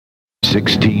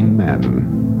16 men.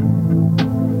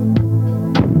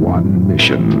 One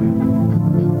mission.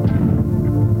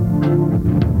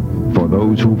 For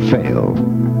those who fail,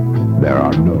 there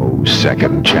are no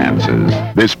second chances.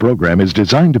 This program is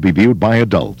designed to be viewed by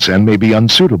adults and may be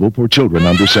unsuitable for children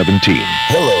under 17.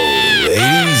 Hello,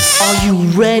 ladies. Are you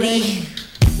ready?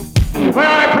 May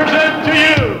I present to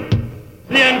you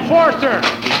the enforcer,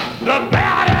 the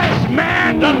baddest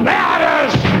man, the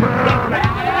baddest man.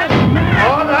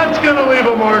 Oh, that's gonna leave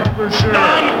a mark for sure.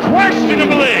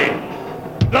 Unquestionably,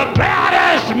 the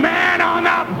baddest man on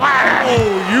the planet.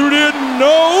 Oh, you didn't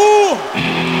know?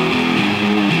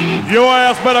 Your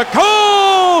ass better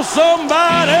call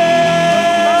somebody!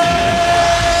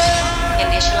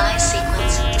 Initialize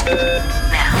sequence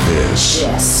now.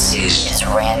 This is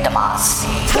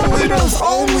Randomosity. Toledo's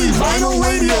only vinyl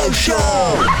radio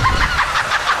show.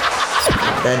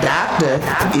 The doctor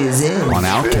is in. On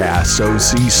Outcast,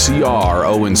 OCCR,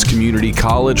 Owens Community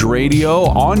College Radio,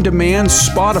 On Demand,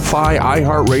 Spotify,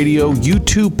 iHeartRadio,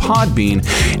 YouTube, Podbean,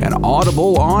 and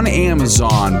Audible on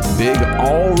Amazon. Big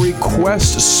All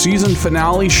Request season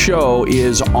finale show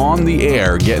is on the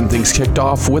air, getting things kicked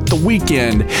off with The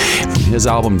Weeknd from his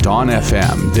album Dawn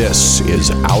FM. This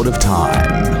is Out of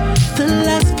Time. The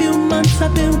last few months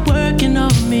I've been working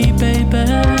on me, baby.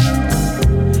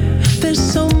 There's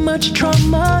so much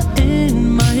trauma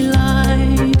in my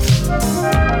life.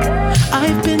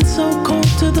 I've been so cold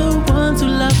to the ones who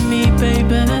love me,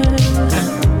 baby.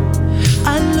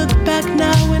 I look back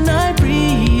now and I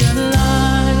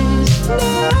realize.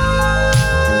 Now,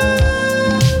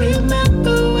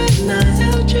 remember when I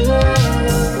held you?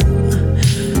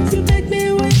 You begged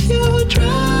me with your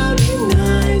drowning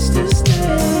eyes to stay.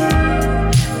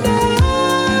 Now I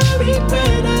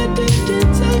regret I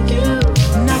didn't take you.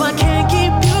 Now I can't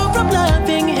keep you from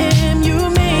loving him. You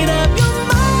made up your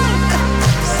mind.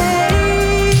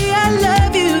 Say I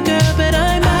love you, girl, but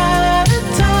I'm out of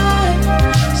time.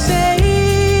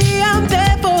 Say I'm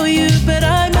there for you, but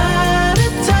I'm out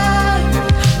of time.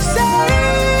 Say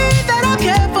that I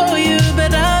care for you,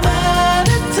 but I'm out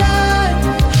of time.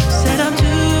 Said I'm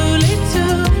too late to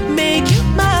make you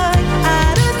mine.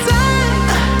 Out of time.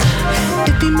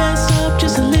 If you mess up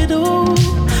just a little,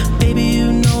 baby,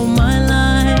 you know my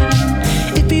line.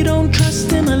 If you don't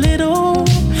trust him a little,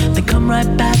 then come right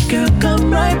back, girl,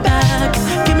 come right back.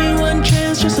 Give me one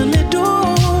chance, just a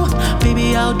little.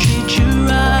 Baby, I'll treat you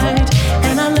right.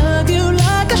 And I love you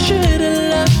like I should have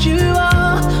loved you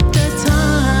all the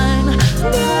time.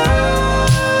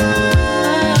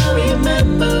 Now,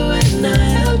 remember when I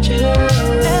held you?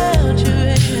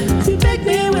 You begged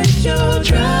me with your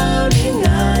drowning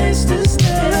eyes to stay.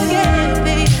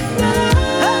 Now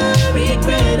I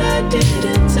regret I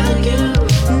didn't tell you.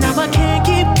 Now I can't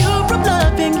keep you from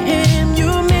loving him.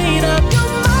 You made up your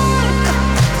mind.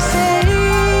 Say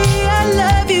I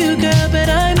love you, girl, but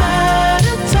I'm out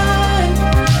of time.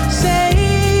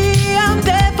 Say I'm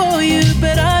there for you,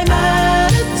 but I'm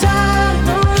out of time.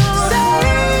 Say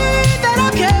that I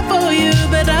care for you,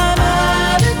 but I'm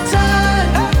out of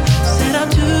time. Said I'm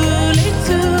too late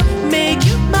to make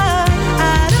you mine.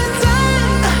 Out of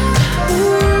time.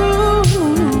 Ooh,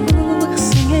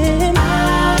 singing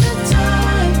out of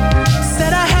time.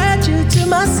 Said I had you to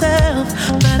myself,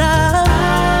 but I'm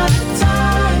out of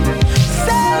time.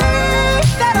 Say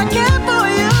that I care for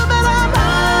you, but I'm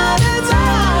out of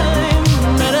time.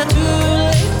 But I'm too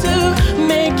late to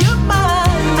make you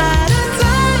mine. Out of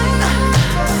time.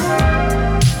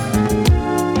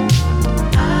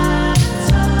 Out of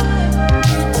time.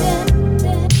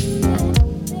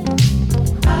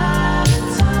 Out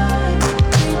of time.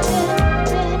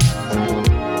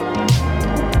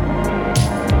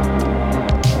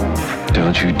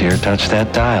 Don't you dare touch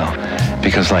that dial,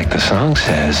 because like the song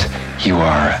says, you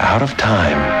are out of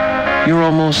time. You're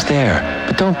almost there,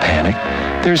 but don't panic.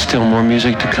 There's still more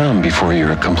music to come before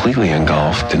you're completely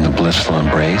engulfed in the blissful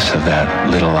embrace of that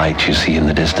little light you see in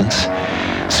the distance.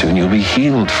 Soon you'll be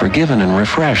healed, forgiven, and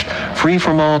refreshed, free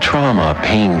from all trauma,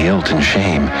 pain, guilt, and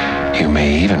shame. You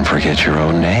may even forget your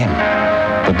own name.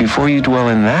 But before you dwell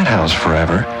in that house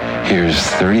forever, here's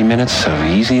 30 minutes of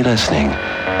easy listening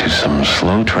to some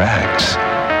slow tracks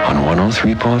on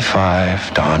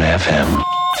 103.5 Dawn FM.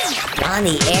 On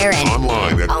the air and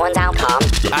online at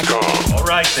OwensOutcom.com. All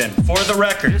right then, for the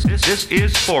record, this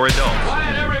is for adults.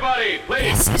 Quiet, everybody,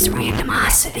 please. This is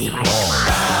Randomosity.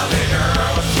 Valley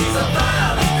girl, she's a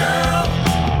valley girl.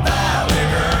 Valley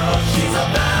girl, she's a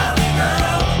valley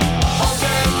girl.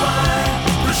 Okay, fine,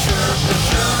 for sure, for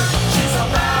sure. She's a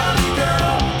valley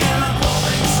girl in a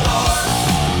clothing store.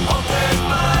 Okay,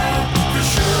 fine, for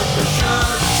sure, for sure.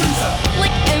 She's a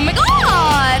Like, oh my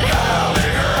god! valley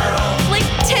girl. Like,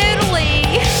 totally.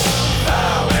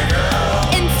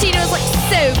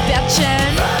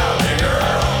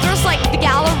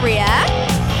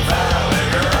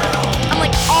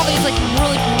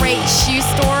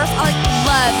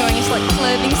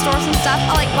 stuff,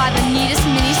 I like buy the neatest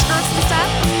mini skirts and stuff.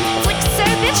 It's like so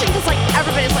bitchin' because like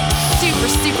everybody's like super,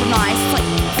 super nice. It's like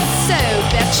so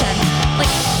bitchin'.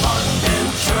 Like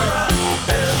Ventura,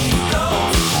 there he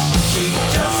goes. She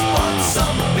just wants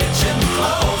some bitchin'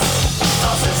 clothes.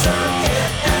 Tosses her head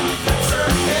and flips her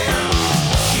hair.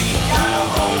 She got a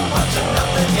whole bunch of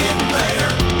nothing in there.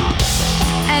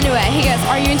 anyway, he goes,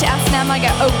 "Are you into S&M?" I go,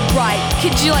 "Oh right.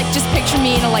 Could you like just picture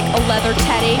me in a leather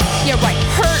teddy?" Yeah, right.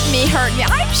 Hurt me.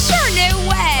 I'm sure, no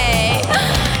way.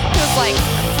 He was like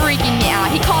freaking me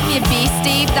out. He called me a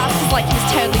beastie. That's because like he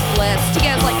was totally blitzed. He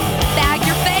goes like, "Bag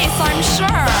your face," I'm sure.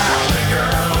 Valley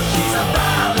girl, she's a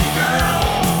valley girl.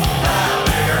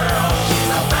 Valley girl, she's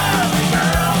a valley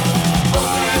girl.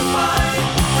 Okay, fine,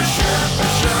 for sure.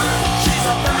 She's a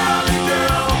valley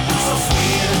girl, so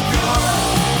sweet and pure.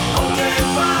 Okay,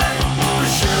 fine, for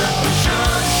sure.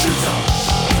 She's a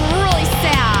Really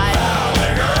sad.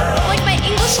 valley girl. Like my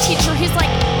English teacher, he's like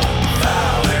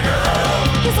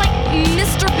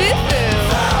Mr. Boo-Foo.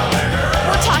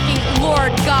 We're talking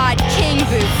Lord God King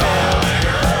Boo-Foo.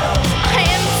 I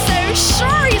am so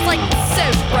sure he's like so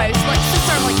gross. Like sits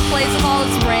there and like plays with all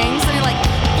his rings and he like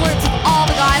flirts with all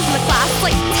the guys in the class. It's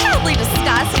like totally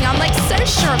disgusting. I'm like so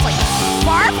sure. It's like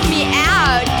barf me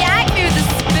out, gag me with a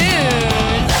spoon.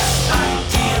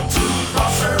 idea to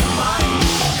cross her mind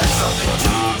has something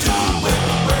to do with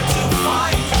where to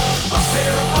find a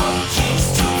pair of jeans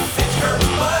to fit her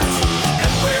butt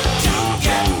and where to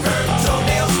get her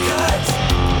toenails cut.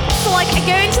 So like I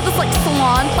go into this like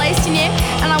salon place, and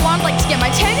I wanted like to get my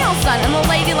toenails done, and the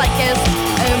lady like goes,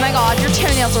 "Oh my god, your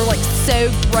toenails are like so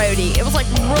grody." It was like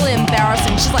really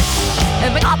embarrassing. She's like, "Oh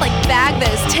my god, like bag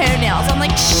those toenails." I'm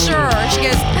like, "Sure." She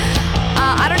goes,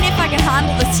 "I don't know if I can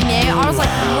handle this, I was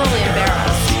like really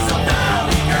embarrassed. She's a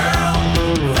valley girl,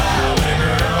 valley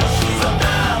girl, she's a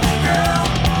valley girl.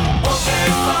 Okay,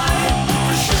 fine,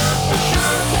 for sure,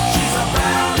 she's a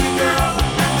valley girl,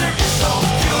 and there is no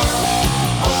cure.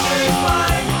 Okay,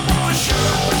 fine, for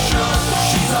sure,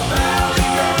 she's a valley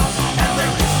girl, and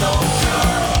there is no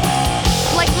cure.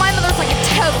 Like my mother's like a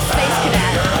total space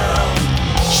cadet.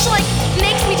 She like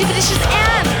makes me do the dishes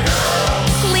and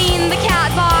clean the cat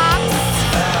box.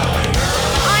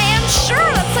 I am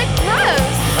sure that's like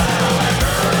gross.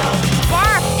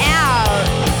 Barf out.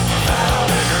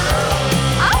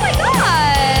 Oh my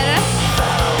god.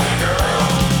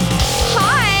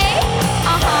 Hi.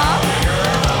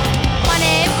 My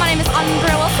name is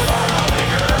Andrea Wilson.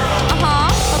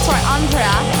 That's right,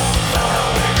 Andrea.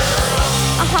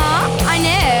 I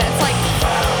know. It's like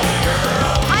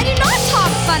I do not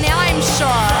talk funny, I'm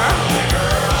sure.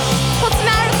 What's the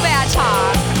matter with the way I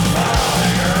talk?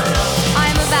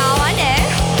 I'm a Val, I know.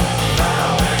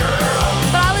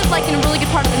 But I live like in a really good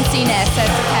part of Encino, so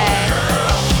it's okay.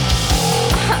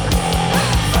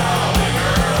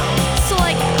 So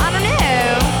like, I don't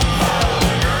know.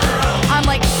 I'm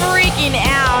like freaking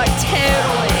out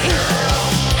totally.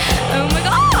 Oh my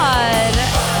god.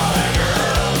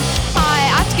 Hi, I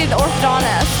have to go to the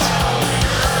orthodontist.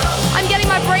 I'm getting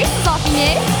my braces off, but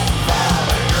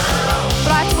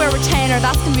I have to wear a retainer.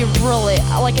 That's gonna be really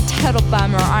like a total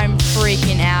bummer. I'm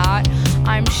freaking out.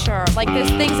 I'm sure. Like those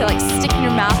things that like stick in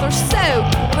your mouth are so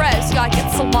gross. You gotta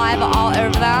get saliva all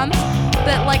over them.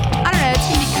 But like I don't know, it's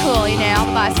gonna be cool, All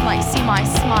the guys can like see my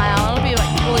smile. It'll be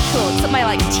like really cool. Except my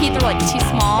like teeth are like too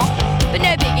small. But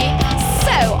no biggie.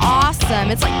 So awesome.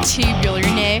 It's like tubular,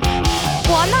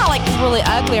 Well, I'm not like really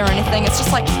ugly or anything. It's just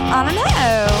like I don't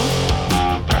know.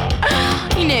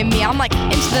 You know me, I'm like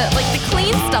into the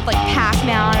clean stuff like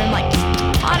Pac-Man and like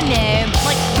I don't know,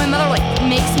 like my mother like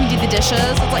makes me do the dishes.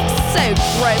 It's like so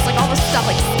gross, like all the stuff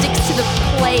like sticks to the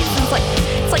plates and it's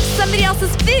like somebody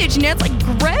else's food, It's like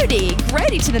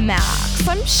grody to the max.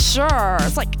 I'm sure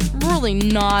it's like really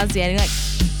nauseating. Like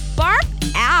barf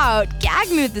out, gag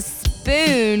me with a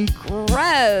spoon,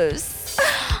 gross.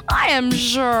 I am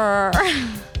sure.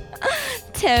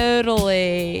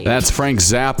 Totally. That's Frank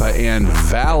Zappa and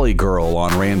Valley Girl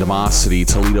on Randomosity,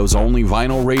 Toledo's only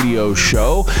vinyl radio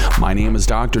show. My name is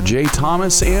Dr. J.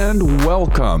 Thomas, and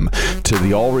welcome to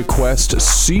the All Request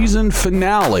season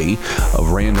finale of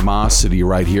Randomosity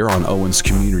right here on Owens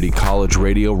Community College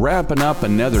Radio. Wrapping up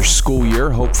another school year.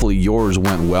 Hopefully yours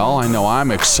went well. I know I'm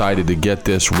excited to get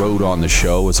this road on the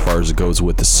show as far as it goes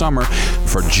with the summer.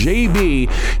 For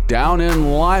JB down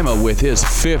in Lima with his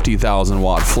 50,000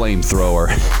 watt flamethrower.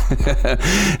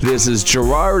 This is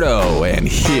Gerardo, and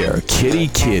here, Kitty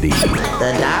Kitty.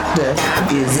 The doctor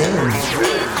is in.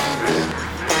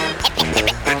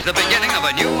 It's the beginning of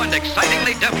a new and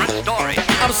excitingly different story.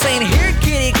 I'm saying here,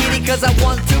 kitty, kitty, cause I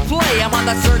want to play. I'm on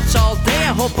the search all day,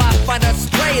 I hope I find a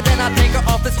stray. Then I take her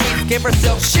off the streets, give her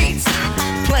silk sheets.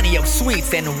 plenty of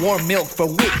sweets and warm milk for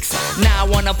weeks. Now I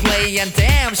wanna play and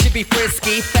damn, she be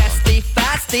frisky, fasty,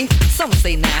 fasty. Some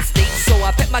say nasty. So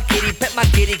I pet my kitty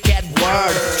cat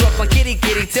word. Stroke my kitty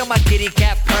till my kitty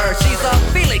cat purr. She's a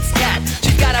Felix cat.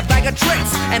 She's got a bag of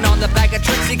tricks, and on the bag of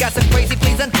tricks she got some crazy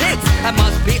fleas and ticks. I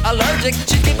must be allergic.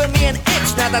 She's giving me an itch.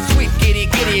 Now that sweet kitty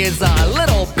is a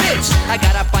little bitch. I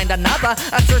gotta find another.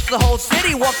 I searched the whole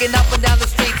city, walking up and down the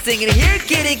street singing, here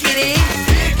kitty. Here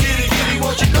kitty,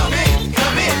 won't you come in,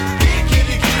 come in. Here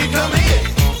kitty, come in.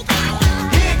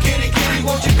 Here kitty,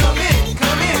 won't you come in,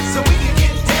 so we can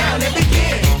get down and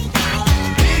begin.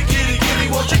 Here kitty,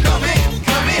 won't you come in,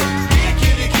 here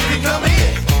kitty, come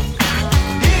in.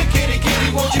 Here kitty,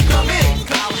 won't you come in.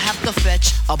 I'll have to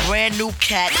fetch a brand new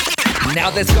cat.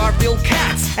 Now there's Garfield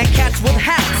cats and cats with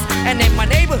hats. And in my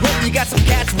neighborhood you got some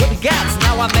cats with gats.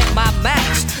 Now I met my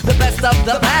match, the best of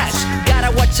the batch.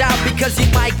 Gotta watch out because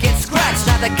you might get scratched.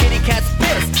 Now the kitty cat's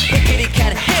pissed, the kitty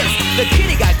cat hissed. The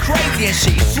kitty got crazy and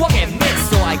she swung and missed.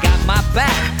 So I got my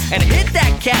back and hit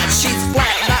that cat. She's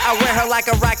flat, now I wear her like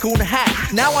a raccoon hat.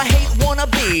 Now I hate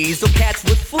wannabes or cats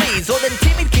with fleas, or them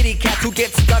timid kitty cats who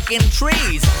get stuck in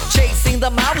trees. Chasing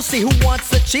the mousey who wants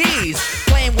the cheese.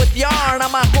 Playing with yarn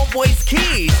on my homeboy's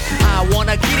keys. I want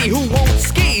a kitty who won't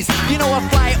skis. You know I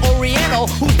fly Oriental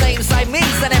whose name's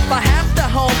Siamese. And if I have the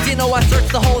homes, you know I search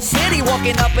the whole city,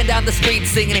 walking up and down the street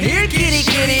singing, here kitty.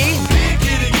 Here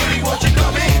kitty, won't you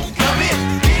come in, come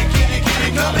in. Here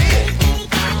kitty, come in.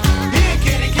 Here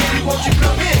kitty, won't you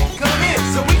come in,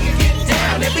 so we can get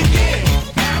down and begin.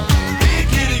 Here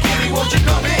kitty, won't you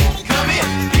come in,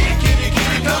 here kitty,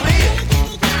 come in.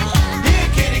 Here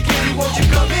kitty, won't you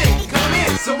come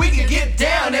in, so we can get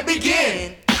down and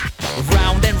begin.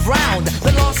 Round and round,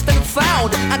 the lost and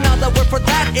found. Another word for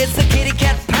that is a kitty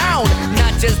cat pound.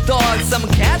 Not just dogs, some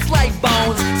cats like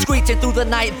bones. Screeching through the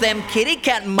night, them kitty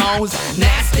cat moans.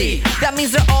 Nasty, that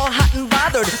means they're all hot and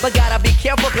bothered. But gotta be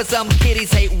careful cause some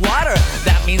kitties hate water.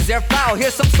 That means they're foul,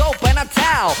 here's some soap and a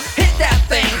towel. Hit that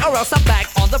thing or else I'm back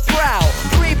on the prowl.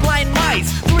 3 blind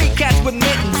mice, 3 cats with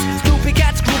mittens. Snoopy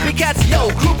cats, groupie cats, yo,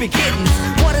 groupie kittens.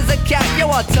 What is a cat? Yo,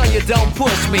 I'll tell you, don't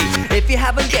push me. If you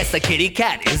haven't guessed, a kitty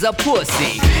cat is a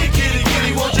pussy. Here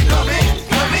kitty, won't you come in,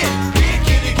 come in. Here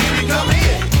kitty, come in.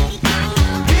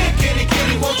 Here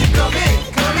kitty, won't you come in,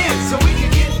 so we can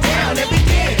get down and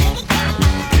begin.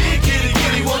 Here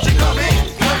kitty, won't you come in,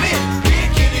 here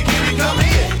kitty, come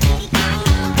in.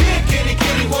 Here kitty,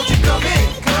 won't you come in,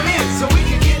 so we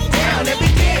can get down and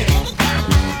begin.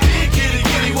 Here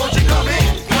kitty, won't you come in,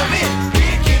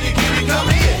 here kitty, come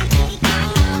in.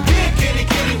 Here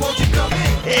kitty, won't you come in.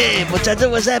 Hey, muchacho,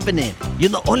 what's happening? You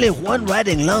know, only one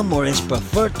riding lawnmower is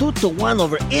preferred 2-to-1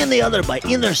 over any other by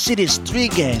inner city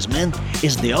street gangs, man.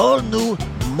 It's the all-new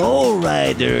Mow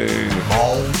Rider.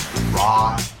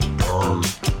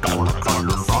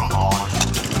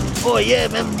 Oh yeah,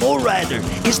 man, Mow Rider.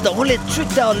 It's the only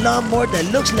tricked-out lawnmower that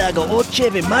looks like an old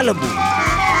Chevy Malibu.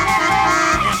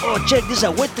 Oh, check this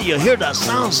out. Wait till you hear the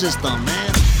sound system,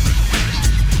 man.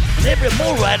 And every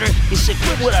Mow Rider is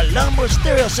equipped with a lawnmower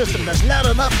stereo system that's loud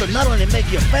enough to not only make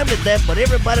your family deaf, but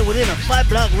everybody within a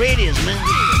 5-block radius, man.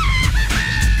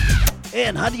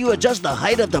 And how do you adjust the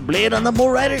height of the blade on the Mow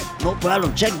Rider? No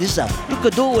problem, check this out. You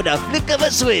could do it with a flick of a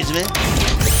switch, man.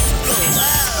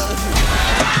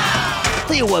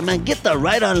 Tell you what, man, get the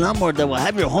right-on lawnmower that will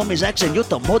have your homies asking you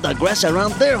to mow the grass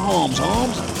around their homes,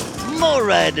 Mow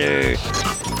Rider.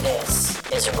 This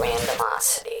is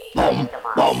Randomosity. Bum,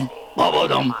 bum,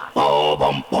 ba-ba-dum,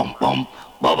 ba-bum, bum, bum,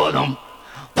 ba-ba-dum.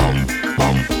 Bum,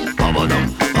 bum,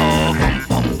 ba-ba-dum, ba-bum,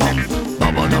 bum, bum,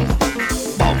 ba-ba-dum.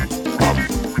 Bum, bum,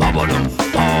 ba-ba-dum,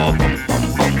 ba-bum, bum,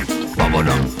 bum,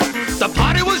 ba-ba-dum. The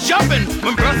party was jumping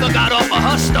when Bertha got off of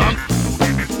her stump.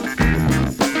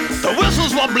 The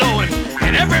whistles were blowing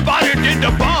and everybody did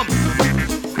the bump.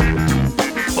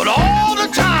 But all the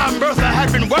time Bertha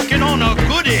had been working on a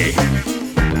goodie.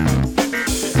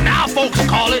 Now folks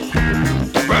call it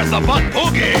the Bertha Butt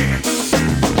Boogie.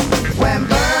 When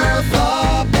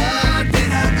Bertha Butt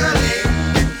did her goodie,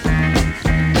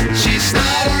 she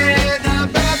started the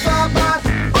Bertha Butt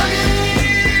Boogie.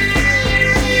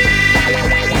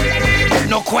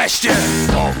 No question.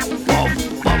 Bum, bum,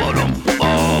 ba-ba-dum,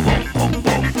 bum, bum,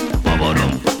 bum,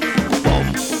 ba-ba-dum, bum,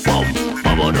 bum,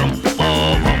 ba-ba-dum,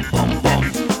 bum, bum, bum,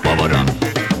 ba-ba-dum.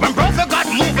 When Bertha got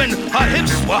moving, her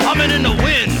hips were humming in the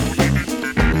wind.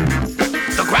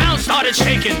 The ground started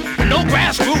shaking, and no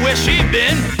grass grew where she'd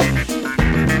been.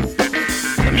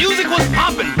 The music was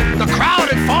pumping, the crowd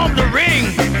had formed a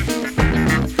ring.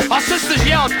 Our sisters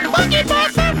yelled, "Boogie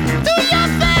Bertha, do your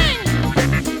thing!"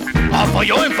 For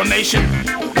your information,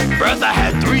 Bertha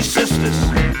had 3 sisters: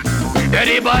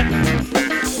 Betty Butt,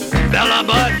 Bella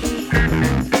butt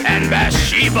and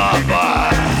Bathsheba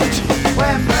butt.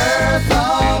 When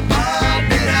Bertha Butt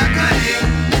did a cutting,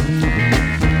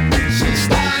 she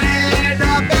started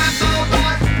the Bertha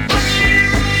Butt.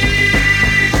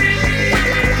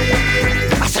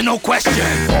 I said no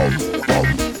question. Bum, bum,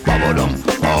 bum-a-dum,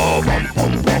 oh, bum,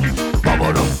 bum, bum,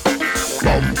 bum-a-dum,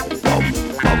 bum, bum,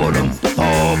 bum-a-dum,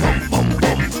 oh, bum, bum,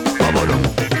 bum, bum-a-dum.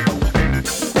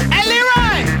 Hey,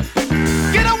 Leroy,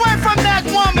 get away from that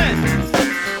woman.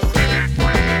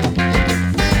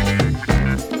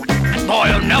 Boy,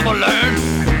 you'll never learn.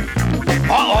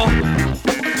 Uh-oh.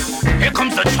 Here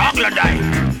comes the chocolate knife.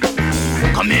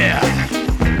 Come here.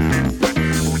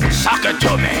 Sock it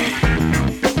to me.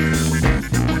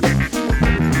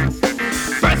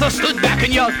 Bertha stood back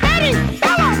and yelled, Betty,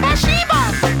 Bella,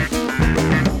 Bathsheba.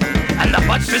 And the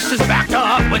Butt Sisters backed her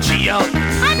up when she yelled,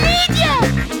 I need you.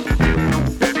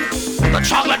 The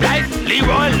chocolate knife,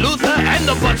 Leroy, Luther, and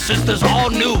the Butt Sisters all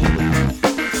knew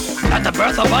that the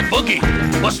Bertha Butt Boogie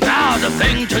was now the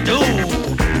thing to do.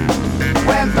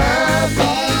 When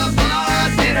Bertha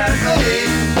Butt did her cutting,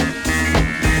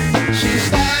 she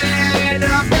started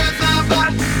the Bertha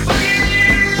Butt boogie.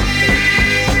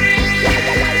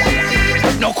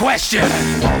 No question.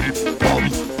 Bum, bum,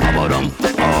 bum-a-dum,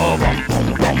 oh, bum,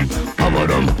 bum, bum,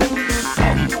 bum-a-dum,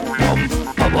 bum, bum,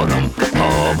 bum-a-dum,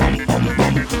 oh, bum, bum,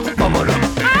 bum, bum-a-dum.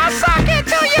 I'll suck it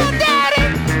to you, Daddy.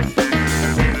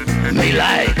 Me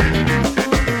like.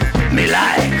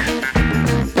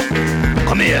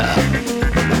 Come here,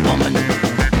 woman.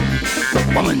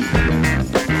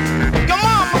 Your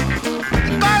mama,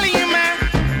 I'm calling you, man.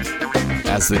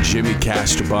 As the Jimmy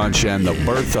Castor Bunch and the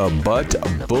Bertha Butt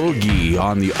Boogie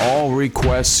on the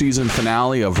all-request season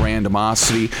finale of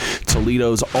Randomosity,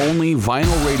 Toledo's only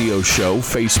vinyl radio show.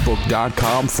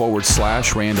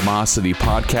 Facebook.com/Randomosity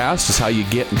Podcast is how you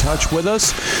get in touch with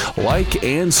us. Like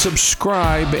and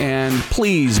subscribe, and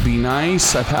please be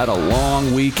nice. I've had a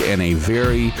long week and a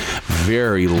very,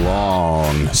 very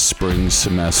long spring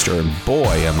semester, and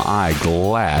boy, am I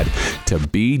glad to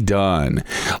be done.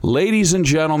 Ladies and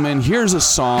gentlemen, here's a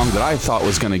song that I thought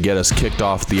was going to get us kicked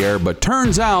off the air, but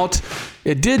turns out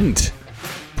it didn't.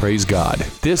 Praise God.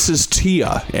 This is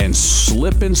Tia and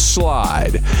Slip and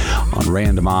Slide on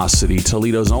Randomosity,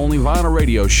 Toledo's only vinyl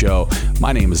radio show.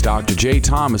 My name is Dr. J.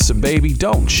 Thomas, and baby,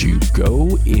 don't you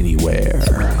go anywhere.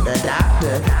 The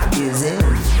doctor is in.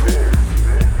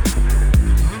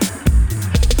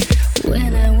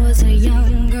 When I was a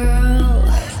young girl,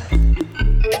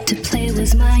 to play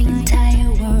was my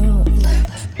entire world.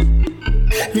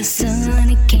 The sun,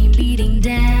 it came beating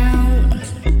down.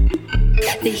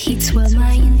 The heats were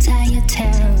my entire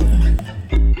town.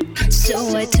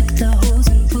 So I took the hose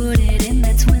and put it in.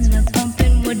 That's when the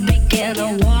pumping would begin.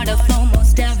 The water flow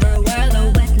most everywhere.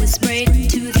 The wetness sprayed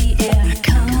into the air.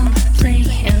 Come, play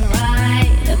and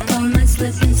ride upon my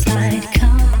slip and slide.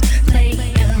 Come, play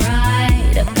and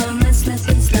ride upon my slip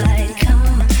and slide.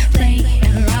 Come, play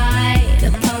and ride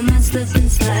upon my slip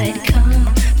and slide. Come,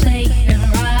 play and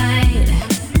ride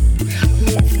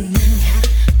with me.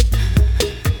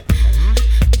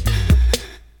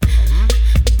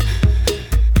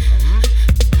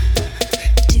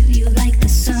 Do you like the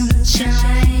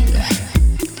sunshine?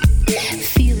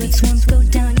 Feel its warmth go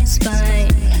down your spine.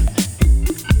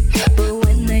 But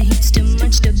when the heat's too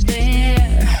much to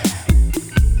bear,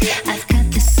 I've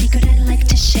got the secret I'd like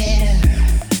to share.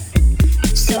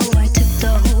 So I took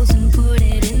the hose and put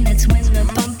it in. That's when the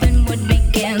pumping would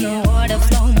begin. The water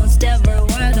flow most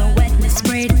everywhere. The wetness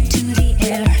sprayed into the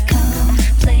air. Come,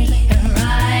 play and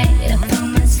ride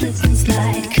upon my slip and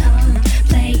slide. Come,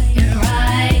 play and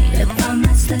ride upon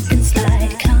my slip and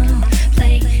slide. Come,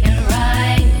 play and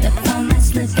ride upon my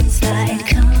slip and slide.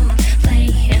 Come, play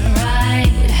and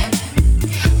ride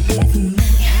with me.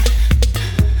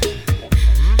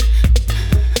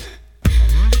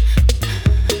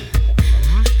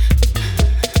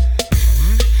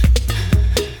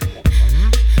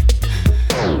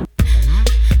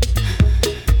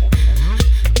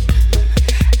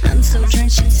 I'm so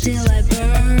drenched and still I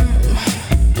burn.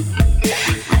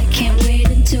 I can't wait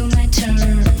until my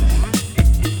turn.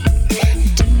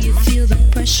 Do you feel the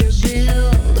pressure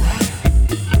build?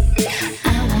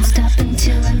 I won't stop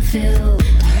until I'm filled.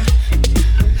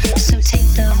 So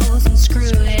take the hose and screw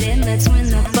it in. That's when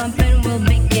the bumping will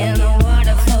begin. The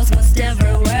water flows most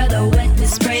everywhere. The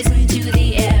wetness sprays into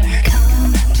the air.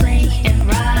 Come, play and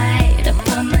ride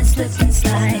upon my slip and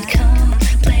slide. Come,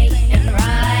 play and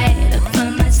ride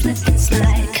upon my slip and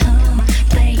slide. Come,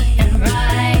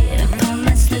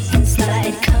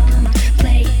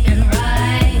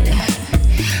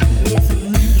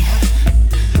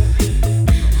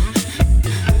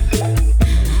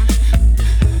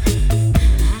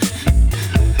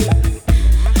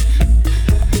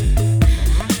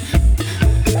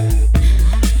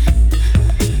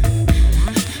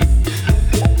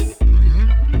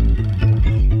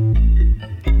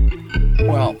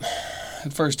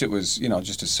 first it was,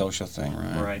 just a social thing,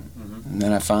 right? Right. Mm-hmm. And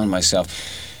then I found myself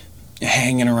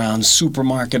hanging around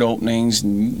supermarket openings,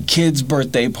 and kids'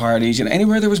 birthday parties,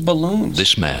 anywhere there was balloons.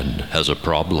 This man has a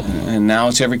problem. And now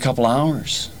it's every couple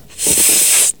hours.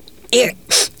 Here,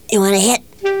 you want a hit?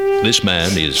 This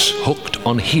man is hooked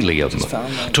on helium.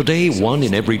 Today, 1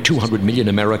 in every 200 million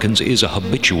Americans is a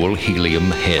habitual helium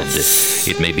head.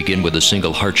 It may begin with a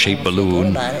single heart-shaped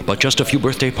balloon, but just a few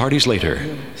birthday parties later,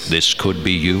 this could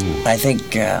be you. I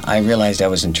think I realized I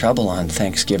was in trouble on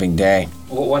Thanksgiving Day.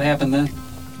 What happened then?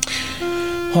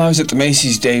 Well, I was at the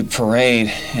Macy's Day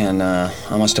Parade, and I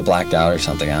must have blacked out or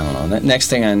something. I don't know. Next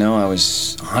thing I know, I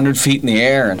was 100 feet in the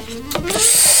air, and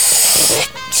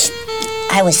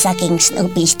I was sucking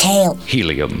Snoopy's tail.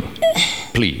 Helium.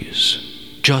 Please,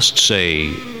 just say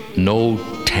no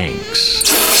tanks.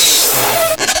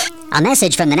 A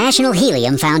message from the National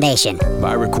Helium Foundation.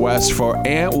 By request for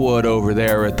Antwood over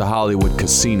there at the Hollywood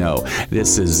Casino,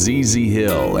 this is ZZ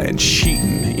Hill and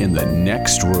Cheatin' in the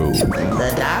Next Room.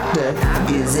 The doctor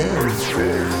is in.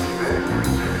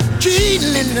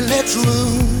 Cheating in the next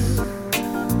room.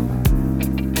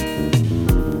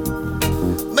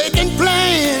 Making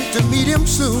plans to meet him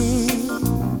soon.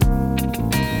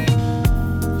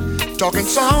 Talking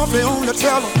softly on the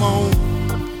telephone.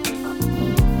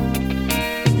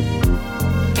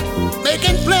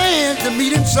 Making plans to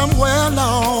meet him somewhere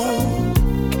alone.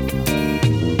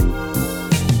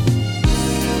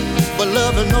 But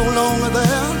love is no longer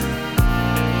there.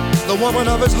 The woman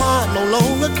of his heart no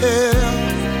longer cares.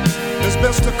 It's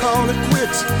best to call it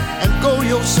quits and go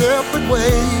your separate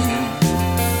ways.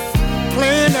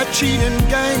 Playing that cheating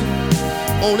game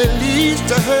only leads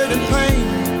to hurt and pain,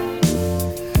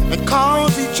 and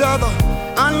cause each other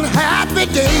unhappy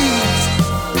days.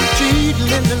 Cheating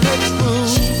in the next room.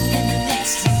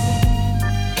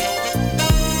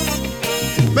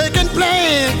 Making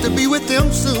plans to be with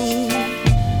them soon.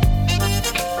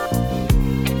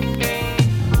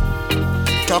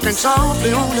 Talking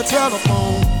softly on the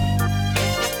telephone.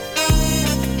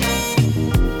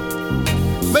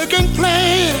 Making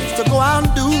plans to go out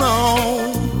and do wrong.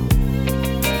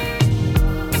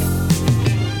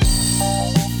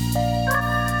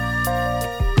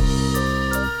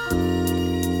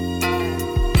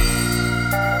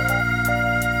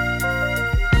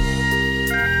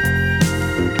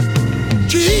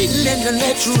 Cheating in the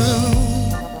next room.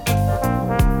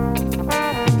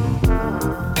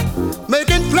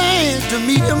 Making plans to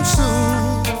meet him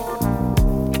soon.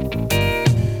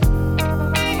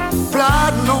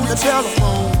 Plotting on the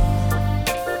telephone.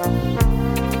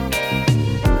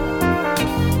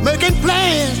 Making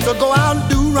plans to go out and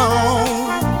do wrong.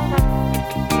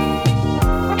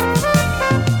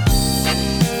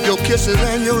 Your kisses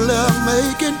and your love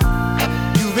making,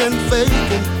 you've been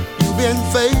faking, you've been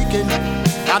faking.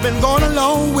 I've been going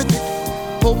along with it,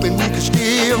 hoping we could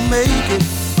still make it.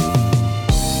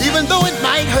 Even though it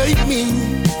might hurt me,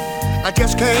 I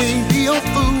just can't be a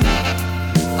fool.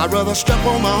 I'd rather step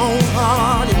on my own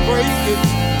heart and break it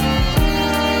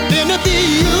than to be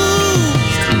used.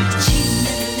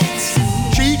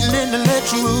 Cheating in the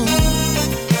next room.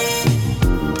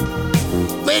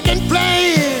 Making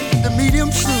plans to meet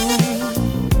him soon.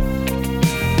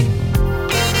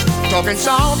 Talking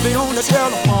softly on the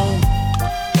telephone.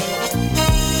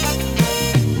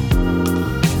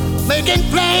 Making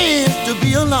plans to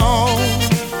be alone.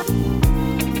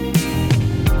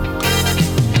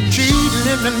 Cheating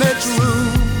in the next room.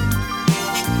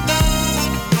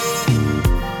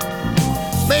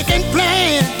 Making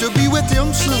plans to be with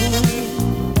him soon.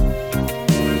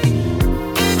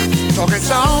 Talking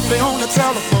softly on the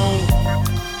telephone.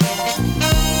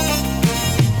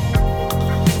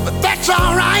 But that's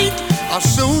alright, I'll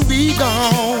soon be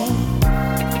gone.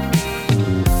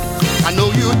 I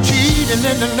know you're cheating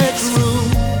in the next room.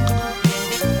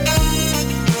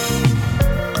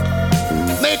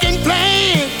 Making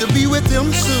plans to be with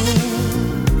him soon.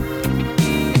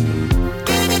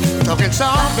 Talking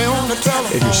softly on the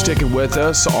telephone. If you're sticking with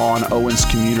us on Owens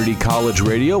Community College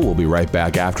Radio, we'll be right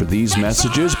back after these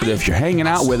messages. But if you're hanging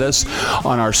out with us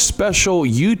on our special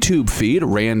YouTube feed,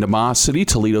 Randomosity,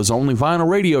 Toledo's only vinyl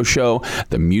radio show,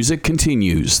 the music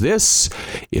continues. This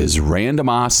is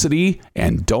Randomosity,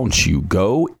 and don't you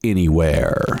go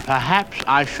anywhere. Perhaps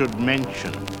I should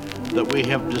mention that we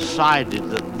have decided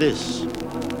that this,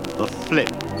 the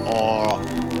flip or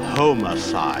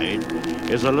homicide,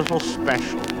 is a little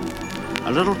special.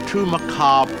 A little too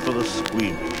macabre for the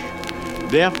squeamish.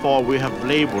 Therefore, we have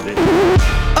labeled it.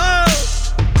 Oh!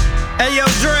 Hey, yo,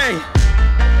 Dre.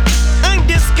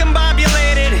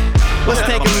 Undiscombobulated. Let's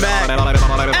take him back.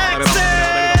 Access!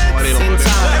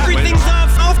 Everything's all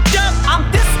offed up. I'm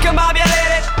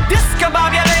discombobulated.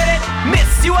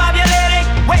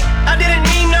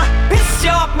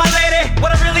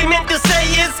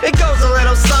 It goes a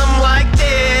little something like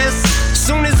this.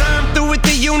 Soon as I'm through with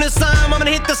the unison, I'm gonna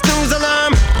hit the snooze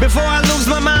alarm. Before I lose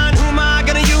my mind, who am I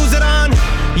gonna use it on?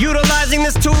 Utilizing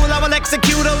this tool, I will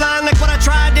execute a line like what I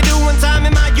tried to do one time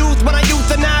in my youth when I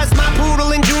euthanized my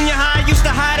poodle in junior high. Used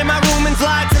to hide in my room and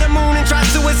fly to the moon and try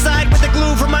suicide with the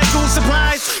glue from my school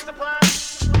supplies.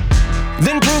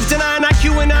 Then proved to 9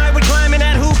 IQ and I would climb in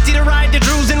that hoopty to ride the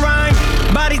Drews and rhyme.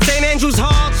 Bodied St. Andrew's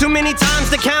Hall too many times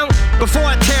to count. Before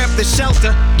I tear up the shelter,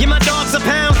 give my dogs a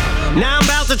pound. Now I'm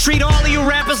about to treat all of you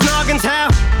rappers noggins how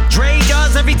Dre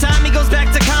does every time he goes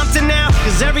back to Compton now.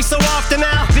 Cause every so often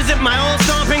I'll visit my old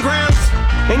stomping grounds.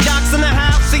 And Doc's in the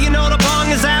house, so you know the bong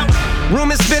is out.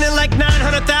 Room is spinning like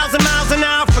 900,000 miles an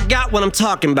hour. Forgot what I'm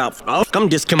talking about. I'm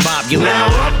discombobulated.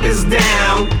 Now up is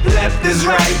down, left is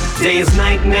right. Day is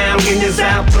night now, in is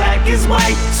out, black is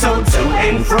white. So to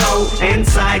and fro, and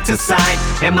side to side.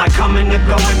 Am I coming or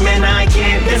going, man, I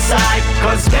can't decide.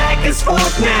 Cause back is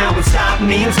forth now, and stop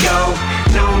means go.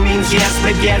 No means yes,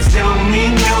 but yes don't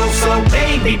mean no. So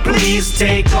baby, please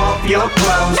take off your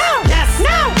clothes. No, yes,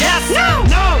 no, yes, no,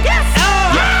 no, yes,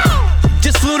 oh, yeah.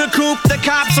 Just flew the coop, the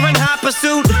cops are in hot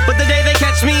pursuit. But the day they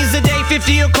catch me is the day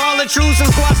 50 will call a truce and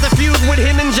squash the feud with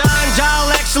him and John.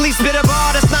 Ja'll actually spit a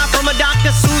bar that's not from a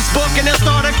Dr. Seuss book and they'll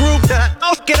start a group.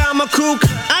 Okay, I'm a kook.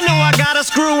 I know I got a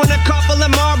screw and a couple of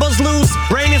marbles loose.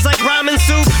 Brain is like ramen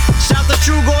soup. Shout the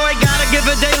true boy, gotta give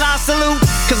a De La salute.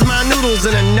 Cause my noodles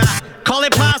in a knot. Call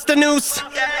it pasta noose.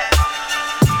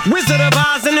 Wizard of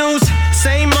Oz and News.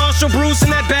 Same Marshall Bruce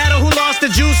in that battle who lost the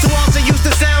juice. Who also used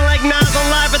to sound like Nas on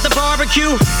Live at the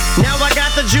Barbecue. Now I got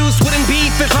the juice, wouldn't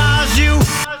beef if I was you.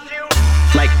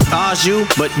 Like I was you,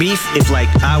 but beef if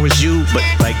like I was you, but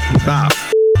like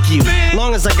you.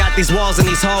 Long as I got these walls and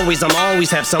these hallways, I'm always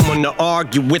have someone to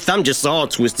argue with. I'm just all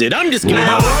twisted. I'm just gonna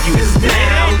now up is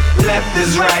down, left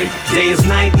is right. Day is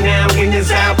night now, in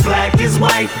is out, black is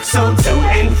white. So to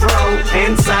and fro,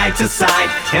 and side to side.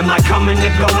 Am I coming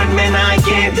or going, man, I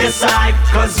can't decide.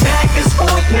 Cause back is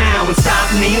forth now, and stop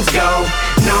means go.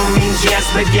 No means yes,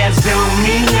 but yes don't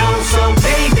mean no. So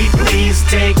baby, please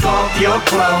take off your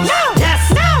clothes. No,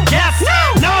 yes, no, yes,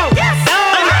 no, no, yes, no.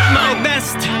 I'm at my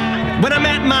best, but I'm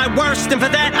at my worst, and for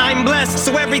that I'm blessed.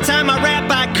 So every time I rap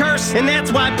I curse, and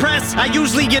that's why press I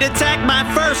usually get attacked by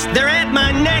first. They're at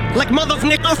my neck like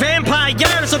motherfucking vampires.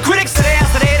 So critics today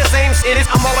the same shit is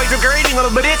I'm always regretting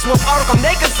little bit it's what article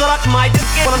they can suck my dick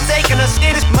when I'm taking a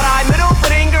shit. But my middle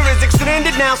finger is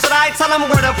extended now, so I tell them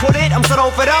where to put it. I'm so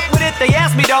don't fed up with it, they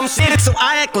ask me dumb shit. So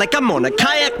I act like I'm on a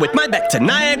kayak with my back to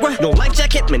Niagara. Don't like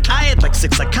Jack Hitman, I had like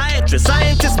 6 psychiatrists.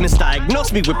 Scientists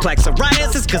misdiagnosed me with plaque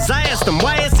psoriasis, cause I asked them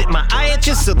why is it my eye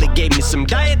itches. So they gave me some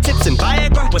diet tips and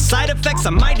Viagra. With side effects,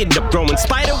 I might end up growing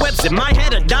spider webs in my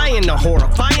head or dying a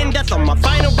horrifying death. On my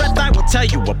final breath, I will tell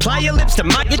you, apply your lips to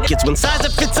my kids. When size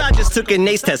it fits, I just took an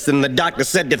ACE test and the doctor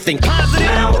said to think positive.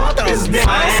 Now up is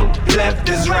down, left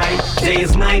is right. Day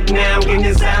is night now, in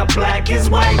is out, black is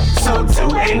white. So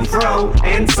to and fro,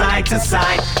 and side to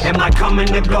side. Am I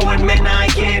coming or going, man, I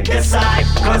can't decide.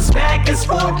 Cause back is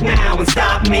forth now, and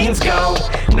stop means go.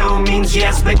 No means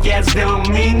yes, but yes don't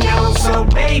mean no. So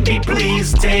baby,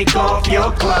 please take off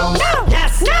your clothes. No,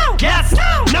 yes, no, yes,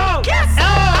 no, no, yes,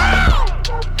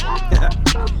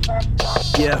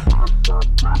 yeah.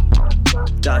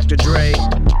 Dr. Dre,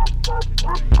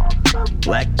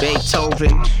 Black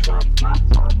Beethoven,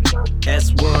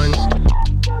 S1,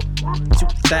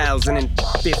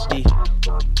 2050.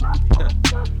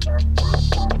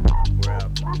 We're out.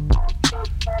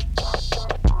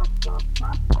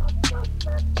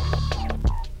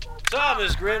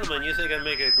 Thomas Grindelman, you think I'd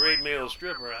make a great male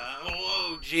stripper, huh?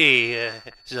 Oh, gee,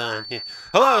 son.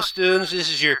 Hello, students. This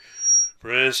is your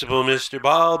principal, Mr.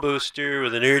 Ball Booster,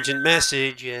 with an urgent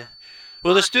message.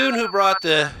 Will the student who brought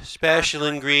the special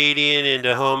ingredient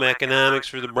into home economics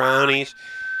for the brownies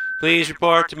please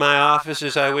report to my office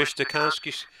as I wish to got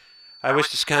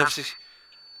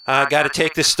to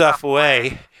take this stuff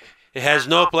away. It has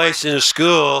no place in a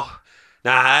school.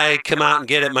 Now, I come out and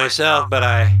get it myself, but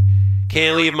I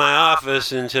can't leave my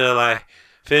office until I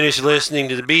finish listening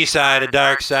to the B-side of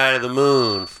Dark Side of the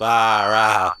Moon. Far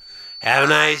out. Have a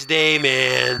nice day,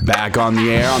 man. Back on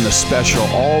the air on the special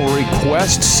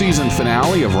all-request season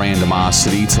finale of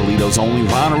Randomosity, Toledo's only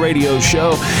vinyl radio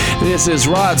show. This is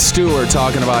Rod Stewart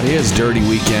talking about his dirty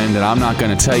weekend, and I'm not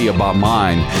going to tell you about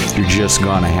mine. You're just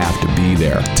going to have to be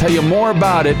there. Tell you more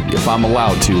about it if I'm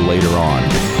allowed to later on.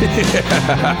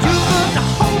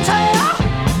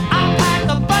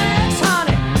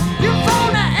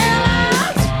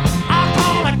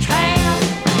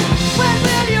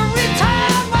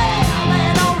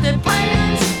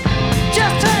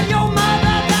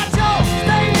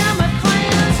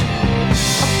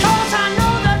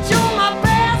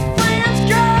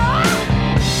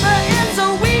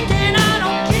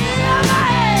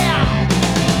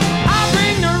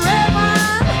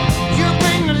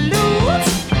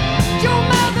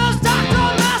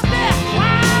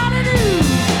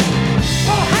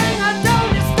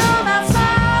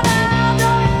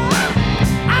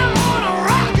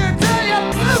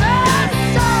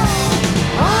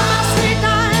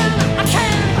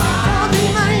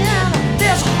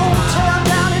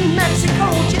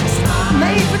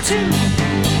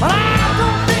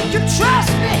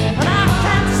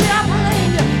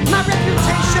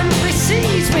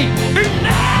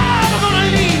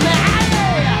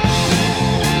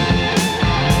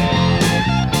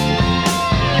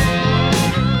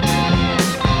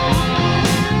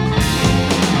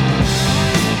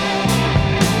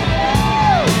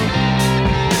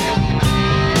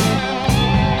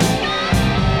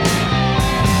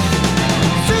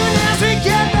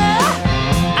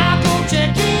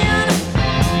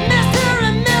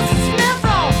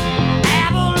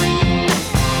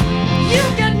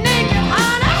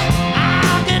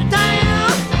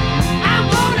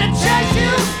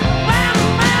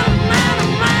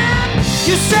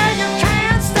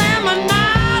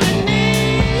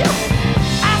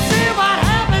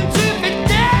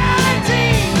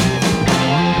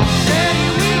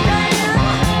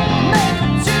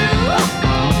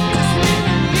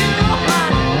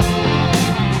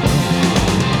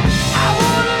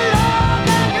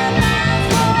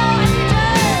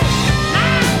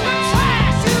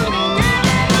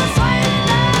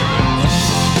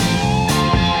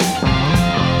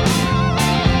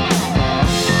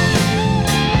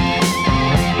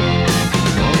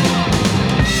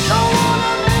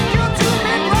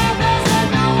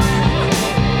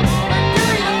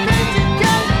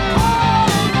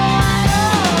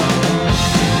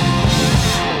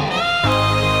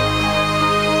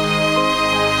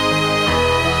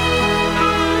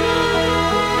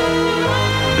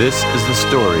 This is the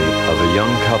story of a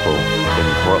young couple in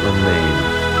Portland, Maine.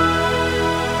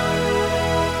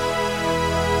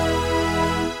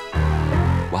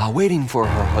 While waiting for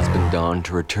her husband Don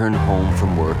to return home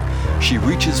from work, she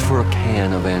reaches for a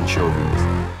can of anchovies.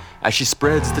 As she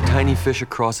spreads the tiny fish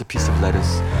across a piece of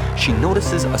lettuce, she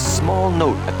notices a small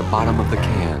note at the bottom of the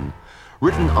can.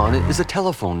 Written on it is a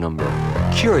telephone number.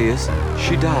 Curious,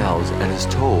 she dials and is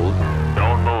told,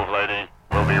 "Don't move, lady.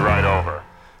 We'll be right over."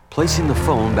 Placing the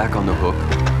phone back on the hook,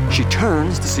 she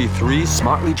turns to see 3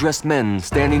 smartly dressed men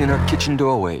standing in her kitchen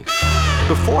doorway.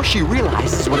 Before she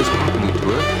realizes what is happening to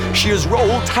her, she is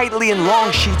rolled tightly in long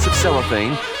sheets of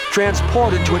cellophane,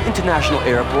 transported to an international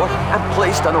airport, and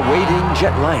placed on a waiting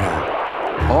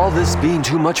jetliner. All this being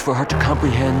too much for her to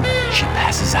comprehend, she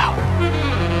passes out.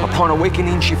 Upon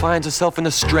awakening, she finds herself in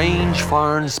a strange,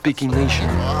 foreign-speaking nation.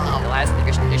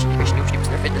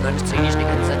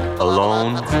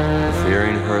 Alone,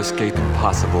 fearing her escape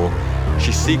impossible,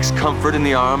 she seeks comfort in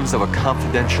the arms of a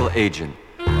confidential agent.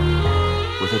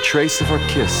 With a trace of her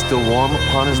kiss still warm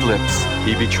upon his lips,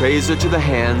 he betrays her to the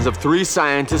hands of 3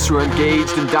 scientists who are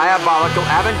engaged in diabolical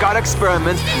avant-garde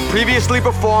experiments previously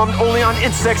performed only on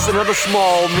insects and other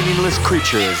small, meaningless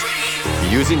creatures.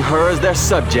 Using her as their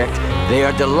subject, they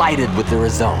are delighted with the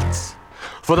results.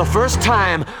 For the first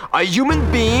time, a human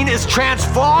being is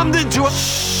transformed into a...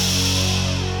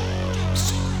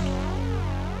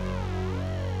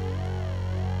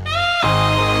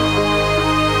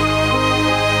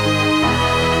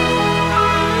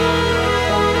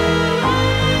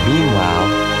 Meanwhile,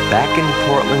 back in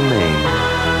Portland, Maine.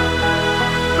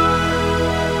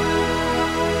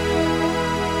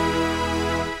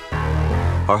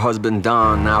 Her husband,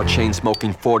 Don, now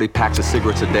chain-smoking 40 packs of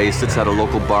cigarettes a day, sits at a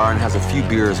local bar and has a few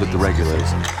beers with the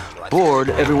regulars. Bored,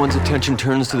 everyone's attention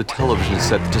turns to the television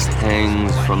set that just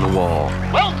hangs from the wall.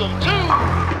 Welcome to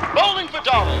Bowling for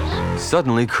Dollars.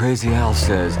 Suddenly, Crazy Al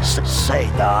says, Say,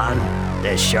 Don,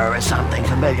 there sure is something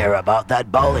familiar about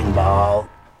that bowling ball.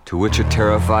 To which a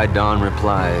terrified Don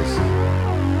replies,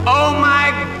 "Oh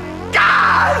my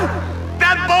God!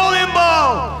 That bowling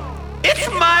ball! It's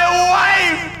my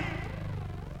wife!"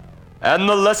 And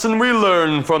the lesson we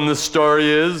learn from this story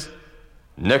is,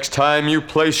 next time you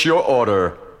place your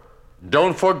order,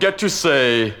 don't forget to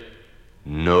say,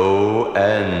 "No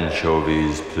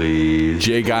anchovies, please."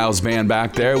 Jay Giles Band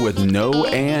back there with "No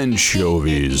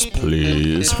Anchovies,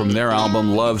 Please" from their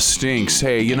album Love Stinks.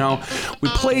 Hey, you know, we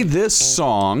played this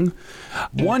song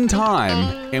one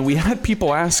time and we had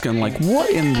people asking, like, what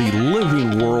in the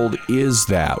living world is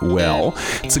that? Well,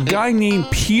 it's a guy named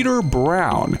Peter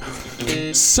Brown.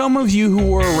 Some of you who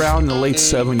were around in the late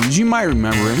 70s, you might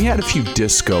remember him. He had a few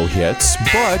disco hits,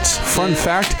 but fun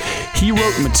fact, he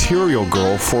wrote Material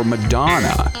Girl for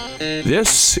Madonna.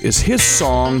 This is his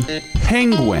song,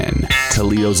 Penguin,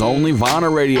 Toledo's only Vana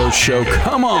radio show.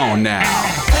 Come on now.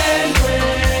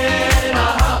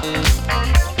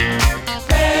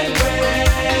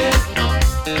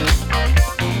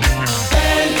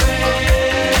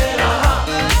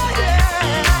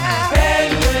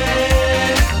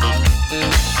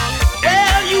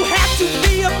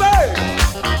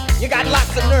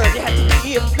 Lots of nerve, you had to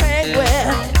be a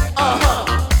penguin.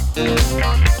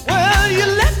 Well, you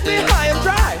left me high and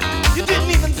dry. You didn't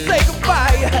even say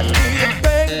goodbye. You had to be a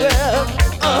penguin.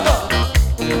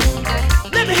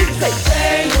 Let me hear you say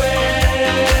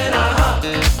penguin.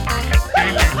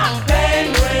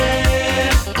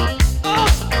 Penguin.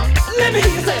 Let me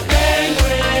hear you say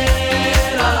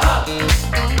penguin.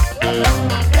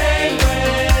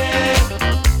 Penguin.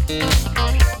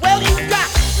 Well, you got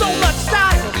so much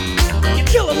style.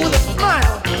 Kill him with a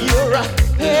smile. You're a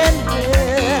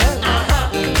penguin.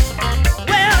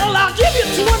 Well, I'll give you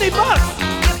 $20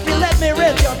 if you let me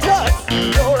rip your tux.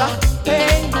 You're a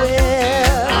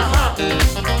penguin.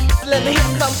 Let me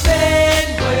hear some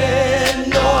penguin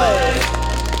noise.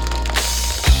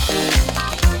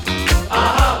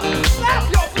 Slap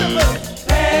your flippers.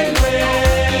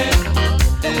 Penguin.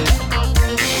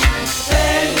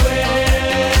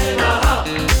 Penguin.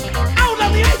 Out on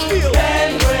the ice field.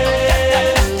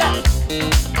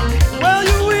 Well,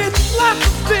 you eat lots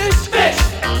of fish.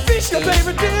 Fish your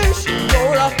favorite dish.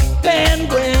 You're a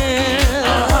penguin.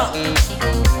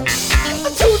 A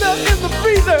tuna in the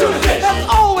freezer. That's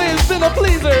always been a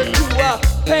pleaser to a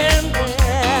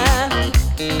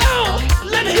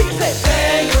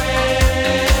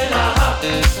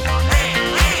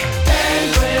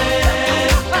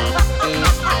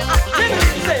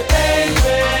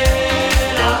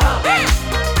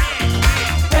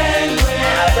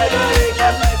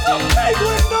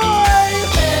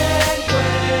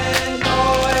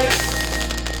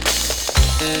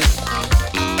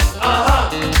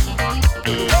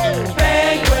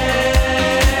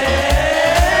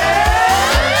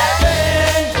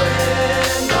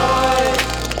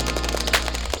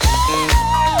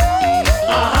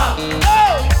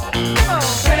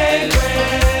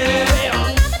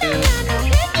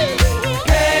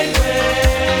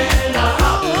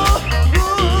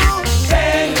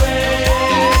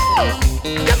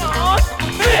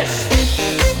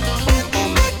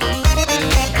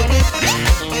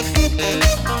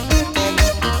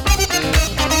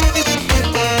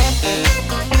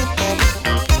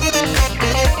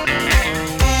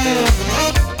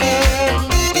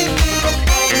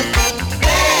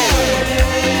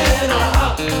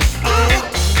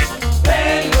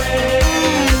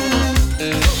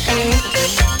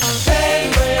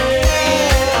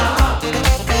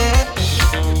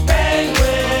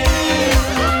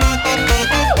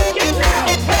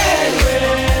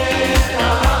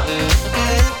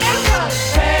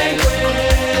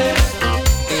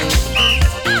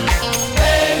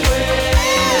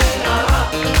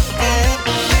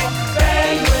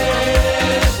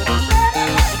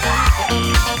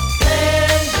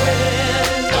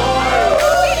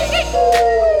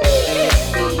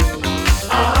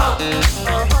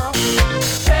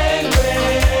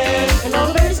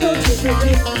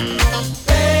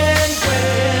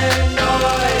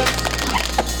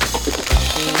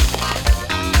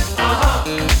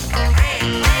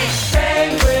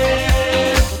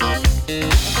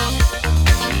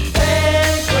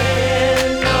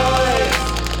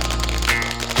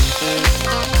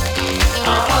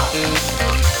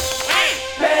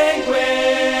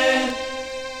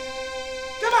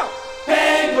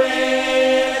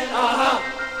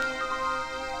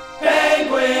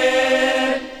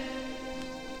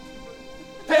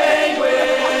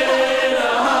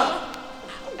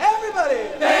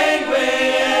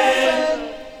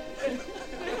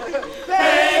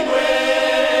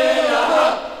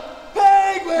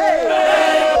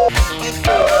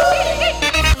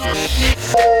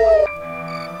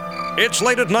It's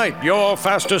late at night, you're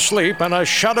fast asleep, and a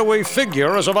shadowy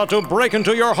figure is about to break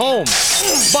into your home.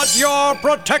 But you're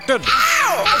protected.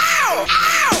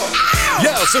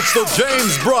 Yes, it's the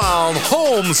James Brown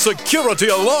Home Security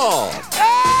Alarm.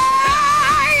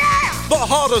 The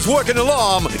hardest working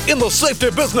alarm in the safety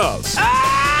business.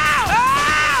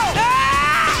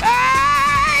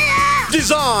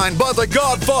 Designed by the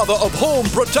godfather of home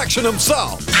protection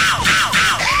himself.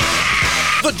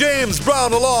 The James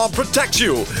Brown Alarm protects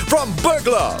you from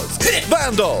burglars,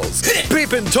 vandals,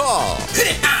 peeping Tom.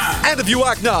 And if you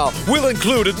act now, we'll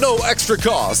include at no extra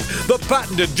cost the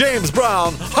patented James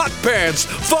Brown Hot Pants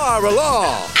Fire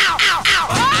Alarm.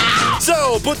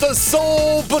 So put the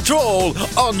Soul Patrol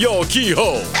on your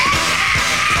keyhole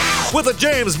with a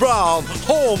James Brown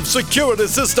Home Security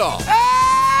System.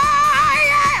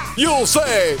 You'll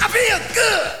say, I feel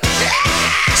good.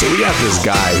 So we got this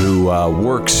guy who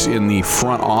works in the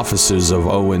front offices of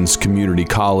Owens Community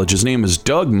College. His name is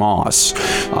Doug Moss.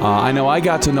 I know I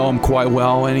got to know him quite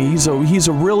well, and he's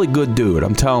a really good dude,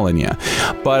 I'm telling you.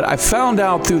 But I found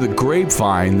out through the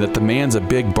grapevine that the man's a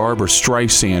big Barbra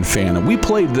Streisand fan, and we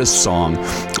played this song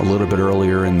a little bit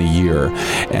earlier in the year,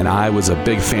 and I was a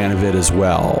big fan of it as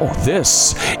well.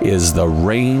 This is The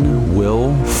Rain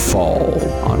Will Fall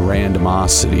on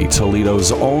Randomosity,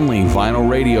 Toledo's only vinyl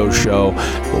radio show.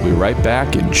 We'll be right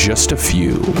back in just a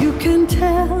few. You can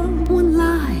tell one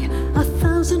lie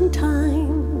 1,000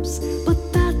 times,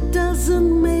 but that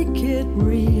doesn't make it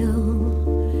real.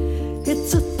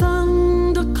 It's a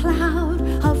thundercloud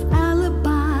of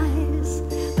alibis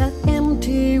that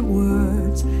empty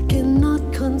words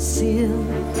cannot conceal.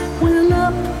 When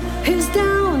up is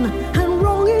down and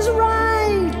wrong is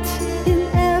right in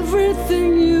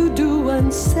everything you do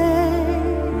and say,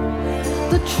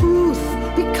 the truth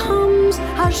becomes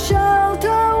our shelter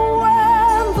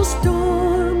when the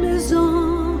storm is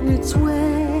on its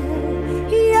way.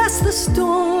 Yes, the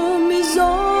storm is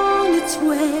on its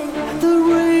way. The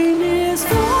rain is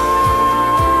falling,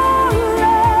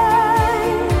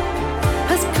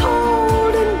 as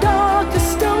cold and dark as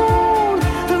stone.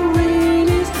 The rain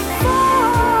is falling,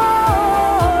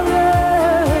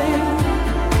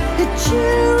 it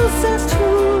chills us to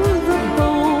the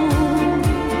bone.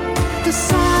 The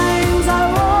signs are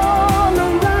all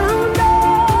around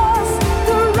us,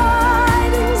 the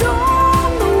writing's on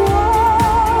the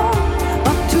wall.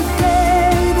 But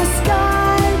today the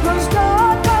sky grows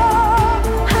darker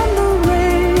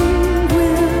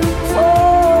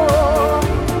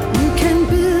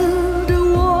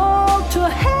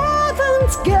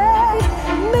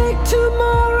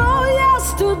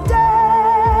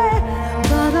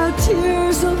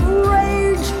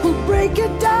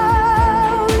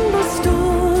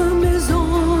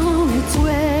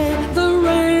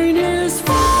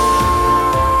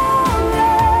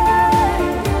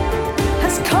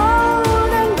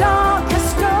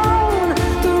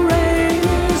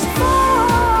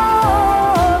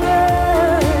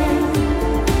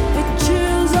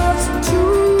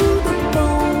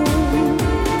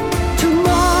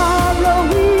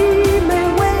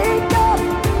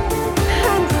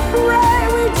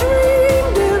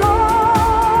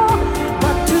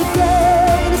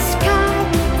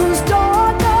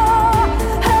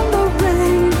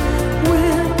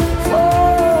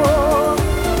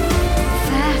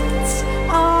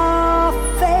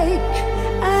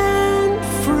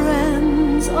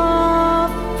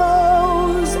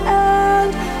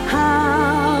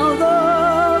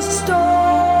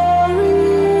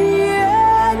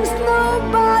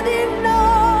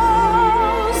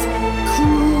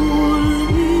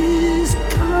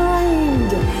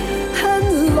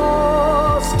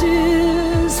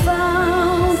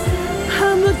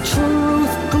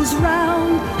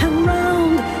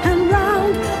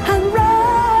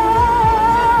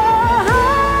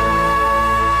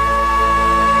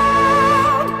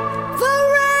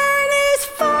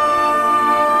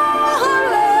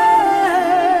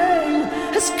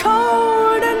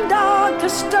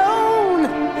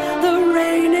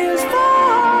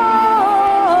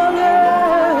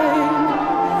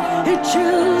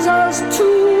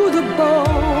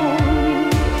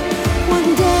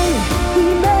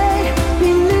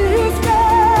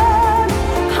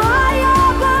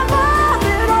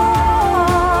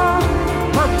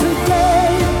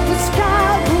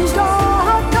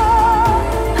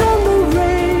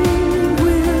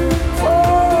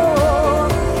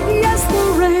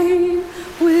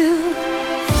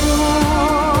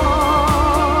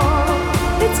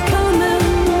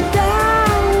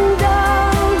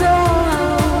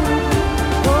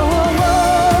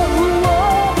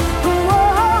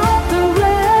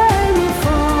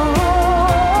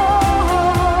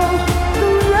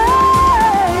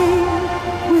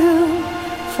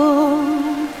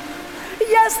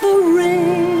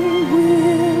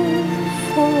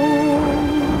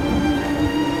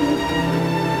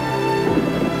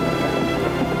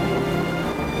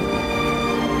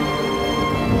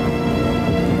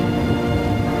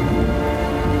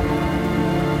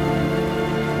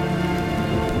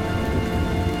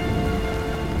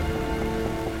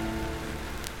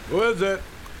Who is it?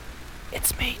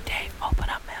 It's me, Dave. Open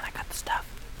up, man. I got the stuff.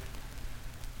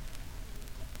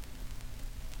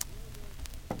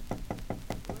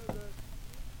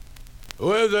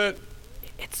 Who is it?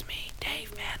 It's me,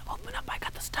 Dave, man. Open up. I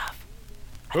got the stuff.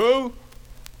 Who?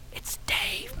 It's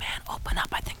Dave, man. Open up.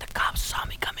 I think the cops saw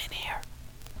me come in here.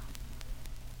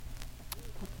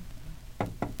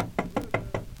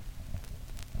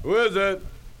 Who is it?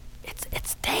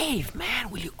 It's Dave, man.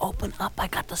 Will you open up? I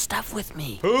got the stuff with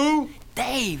me. Who?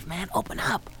 Dave, man. Open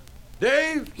up.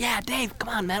 Dave? Yeah, Dave. Come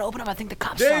on, man. Open up. I think the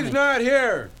cops saw me. Dave's not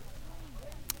here.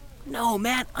 No,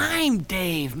 man. I'm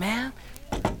Dave, man.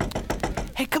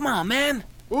 Hey, come on, man.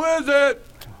 Who is it?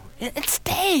 It's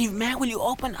Dave, man. Will you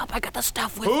open up? I got the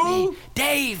stuff with Who? me.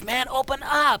 Dave, man. Open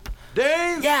up.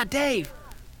 Dave? Yeah, Dave.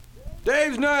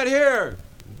 Dave's not here.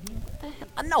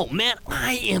 No, man.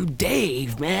 I am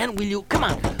Dave, man. Will you... Come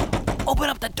on. Open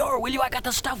up the door, will you? I got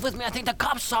the stuff with me. I think the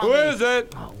cops saw me. Who is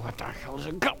it? Oh, what the hell is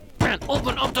it? Go, man.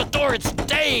 Open up the door. It's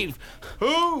Dave.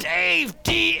 Who? Dave.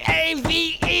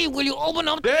 D-A-V-E. Will you open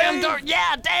up the damn door?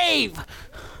 Yeah, Dave.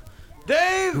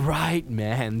 Dave? Right,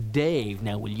 man. Dave.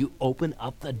 Now, will you open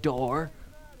up the door?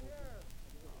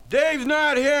 Dave's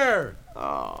not here.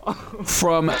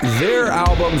 From their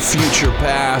album Future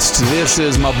Past, this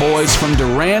is my boys from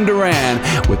Duran Duran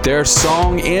with their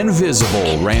song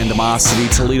Invisible. Randomosity,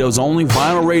 Toledo's only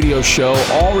vinyl radio show.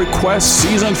 All request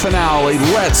season finale.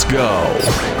 Let's go.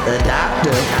 The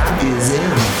doctor is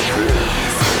in.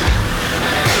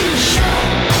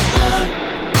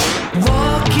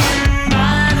 Walking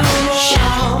by the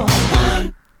wall,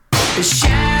 the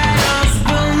shadows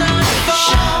will not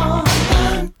fall.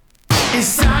 It's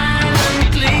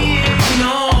silently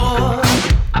ignored.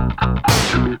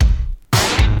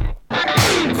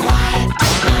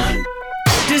 Quiet,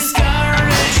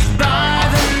 discouraged by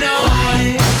the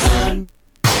noise.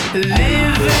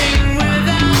 Living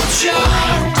without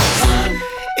choice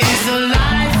is a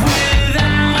life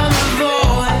without a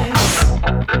voice.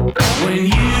 When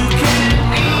you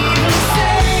can't even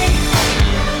say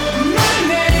my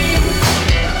name,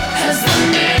 has the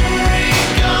memory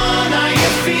gone? Are you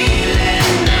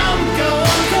feeling numb? Go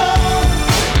on, call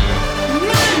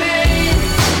my name.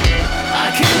 I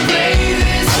can play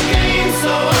this game,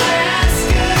 so I ask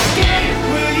again.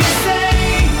 Will you say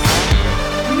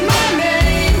my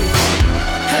name?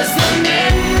 Has the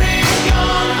memory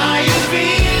gone? Are you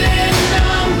feeling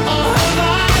numb? Or have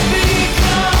I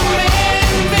become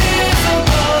invisible?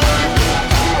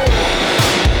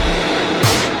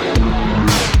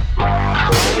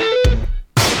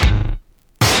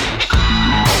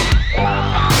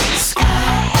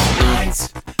 Skylights,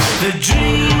 the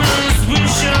dreamers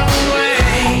wish away.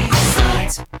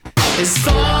 Is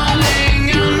falling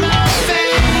on my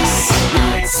face.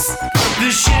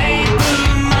 The shape of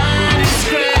my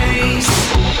disgrace.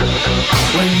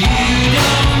 When you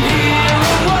don't hear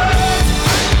a word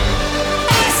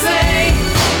I say,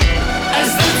 as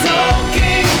the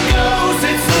talking goes,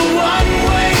 it's a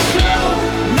one-way flow.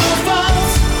 No fault,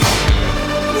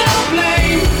 no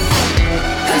blame.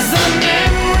 Has the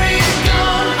memory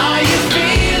gone? Are you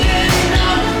feeling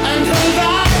numb? And have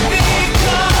I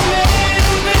become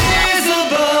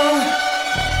invisible?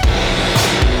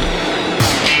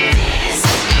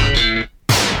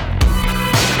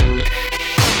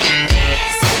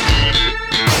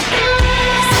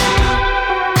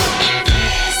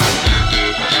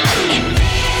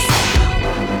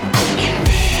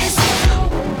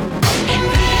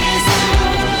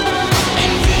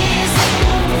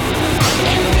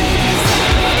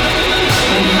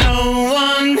 No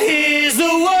one hears a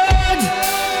word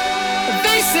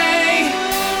they say.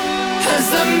 Has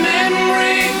the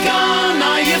memory gone?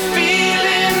 Are you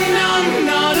feeling numb?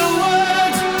 Not a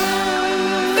word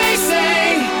they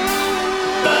say,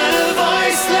 but a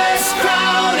voiceless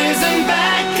crowd isn't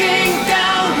backing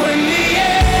down when the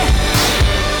air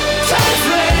turns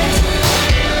red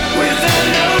with a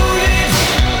loaded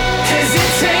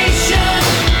hesitation.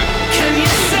 Can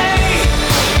you say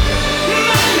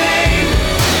my name?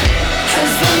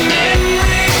 Has the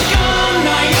memory gone?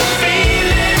 Are you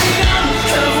feeling numb?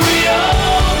 Have we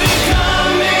all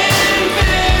become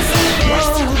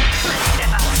invisible?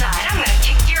 Step outside, I'm gonna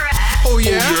kick your ass. Oh,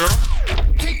 yeah?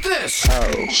 Take this.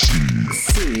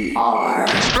 OCCR.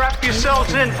 Strap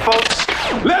yourselves in, folks.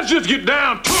 Let's just get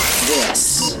down to it.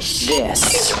 This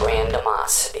is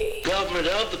Randomosity. Government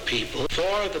of the people,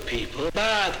 for the people,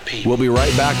 by the people. We'll be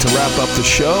right back to wrap up the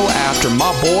show after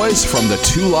my boys from the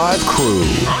 2 Live crew.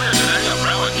 Earlier today, a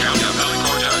Broward County appellate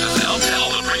court judge has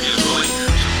upheld the previous ruling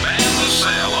to ban the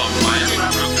sale of Miami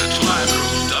rap group The 2 Live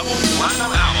Crew's double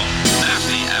platinum album,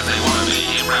 Nasty as They Want to Be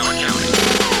in Broward County.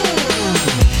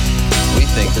 We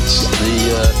think that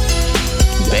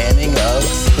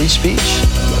free speech.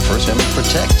 The First Amendment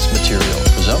protects material,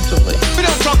 presumptively. We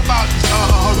don't talk about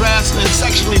harassing and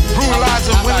sexually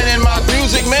brutalizing women in my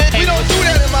music, man. We don't do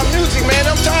that in my music, man.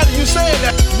 I'm tired of you saying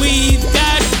that. We've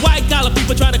got white collar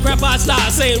people trying to crap our style,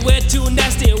 saying we're too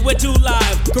nasty and we're too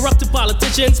live. Corrupted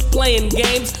politicians playing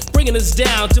games, bringing us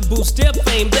down to boost their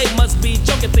fame. They must be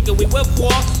joking, thinking we were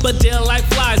poor, but they're like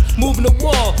flies moving the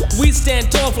wall. We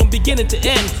stand tall from beginning to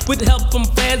end, with help from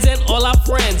fans and all our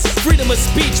friends. Freedom of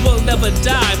speech will never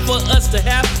die. For us to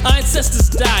have, our ancestors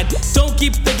died. Don't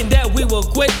keep thinking that we will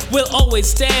quit. We'll always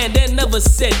stand and never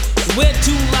sit. We're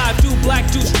too live, too black,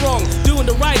 too strong, doing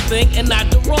the right thing and not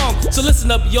the wrong. So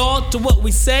listen up, y'all, to what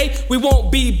we say. We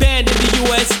won't be banned in the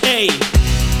USA.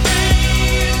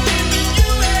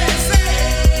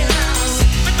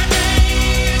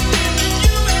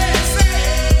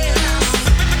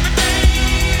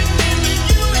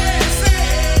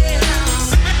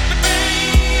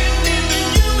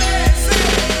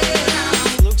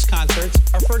 Luke's concerts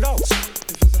are for adults.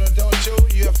 If it's an adult show,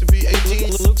 you have to be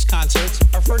 18. Luke's concerts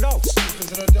are for adults. If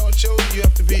it's an adult show, you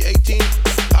have to be 18.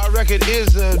 Our record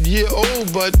is a year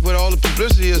old, but with all the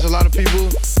publicity, there's a lot of people,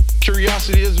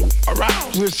 curiosity is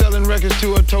aroused. We're selling records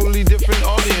to a totally different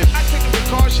audience. I take a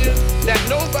precaution that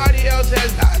nobody else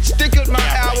has. I stick with my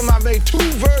album. I made two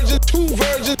versions.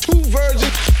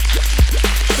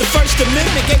 The First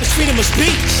Amendment gave us freedom of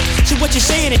speech. So what you're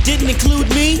saying, it didn't include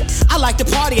me? I like to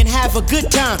party and have a good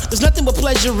time. There's nothing but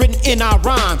pleasure written in our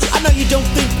rhymes. I know you don't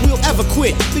think we'll ever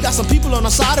quit. We got some people on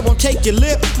our side that won't take your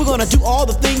lip. We're gonna do all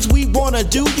the things we wanna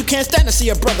do. You can't stand to see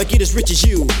a brother get as rich as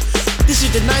you. This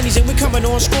is the 90s and we're coming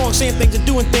on strong, saying things and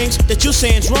doing things that you're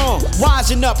saying's wrong.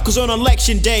 Wising up, cause on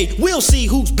election day, we'll see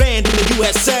who's banned in the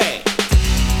USA.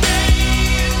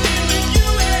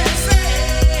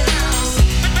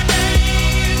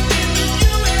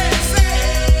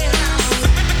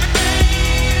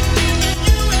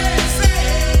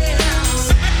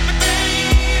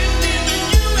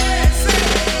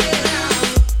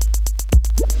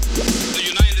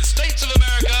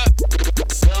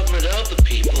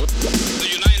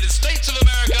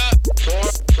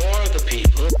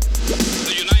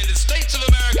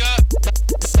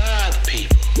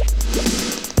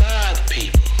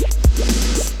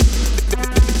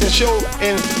 Show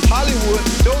in Hollywood,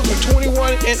 those were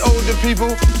 21 and older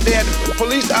people. They had the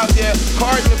police out there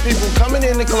carding the people coming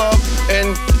in the club,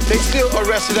 and they still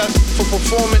arrested us for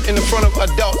performing in the front of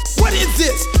adults. What is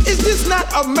this? Is this not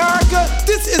America?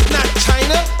 This is not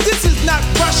China. This is not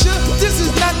Russia. This is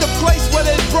not the place where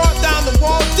they brought down the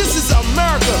wall. This is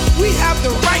America. We have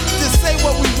the right to say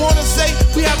what we want to say.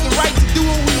 We have the right to do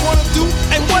what we want to do.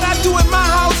 And what I do in my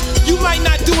house, you might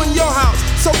not do in your house.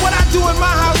 So what I do in my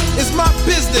house is my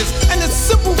business. And the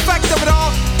simple fact of it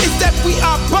all is that we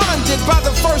are bonded by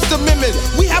the First Amendment.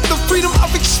 We have the freedom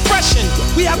of expression.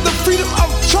 We have the freedom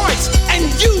of choice. And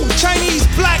you, Chinese,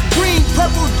 black, green,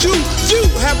 purple, Jew, you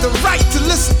have the right to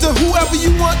listen to whoever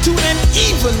you want to, and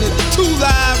even the Two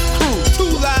Live Crew.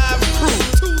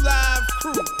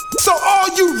 So all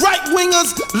you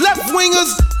right-wingers,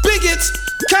 left-wingers, bigots,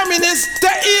 communists,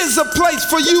 there is a place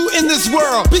for you in this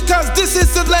world, because this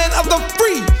is the land of the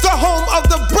free, the home of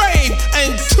the brave,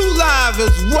 and Two Live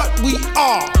is what we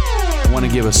are. I want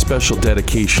to give a special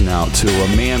dedication out to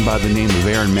a man by the name of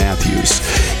Aaron Matthews,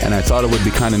 and I thought it would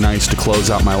be kind of nice to close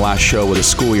out my last show with a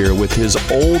school year with his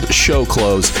old show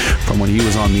clothes from when he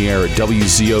was on the air at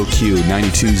WZOQ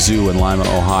 92 Zoo in Lima,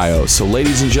 Ohio. So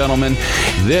ladies and gentlemen,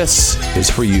 this is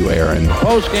for you, Aaron.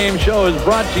 Post-game show is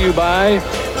brought to you by...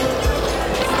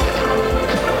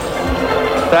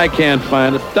 I can't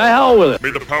find it. The hell with it.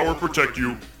 May the power protect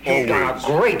you You've done a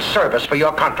great service for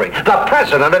your country. The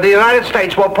President of the United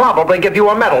States will probably give you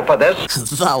a medal for this.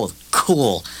 That was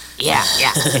cool. Yeah.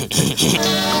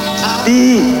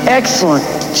 Be excellent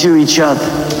to each other.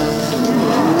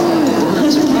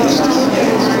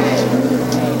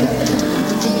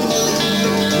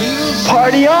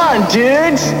 Party on,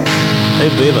 dudes! Hey,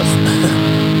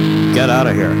 Beavis. Get out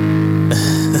of here.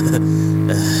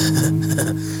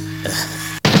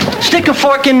 Stick a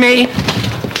fork in me.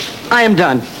 I am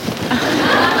done.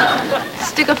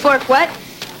 Stick a fork what?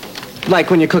 Like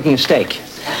when you're cooking a steak.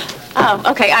 Oh,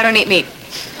 okay, I don't eat meat.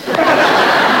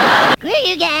 Screw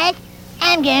you guys.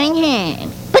 I'm going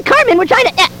home. But Carmen, we're trying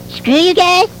to... screw you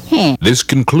guys. This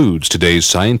concludes today's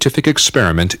scientific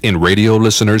experiment in radio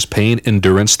listeners' pain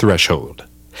endurance threshold.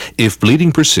 If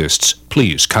bleeding persists,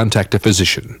 please contact a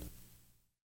physician.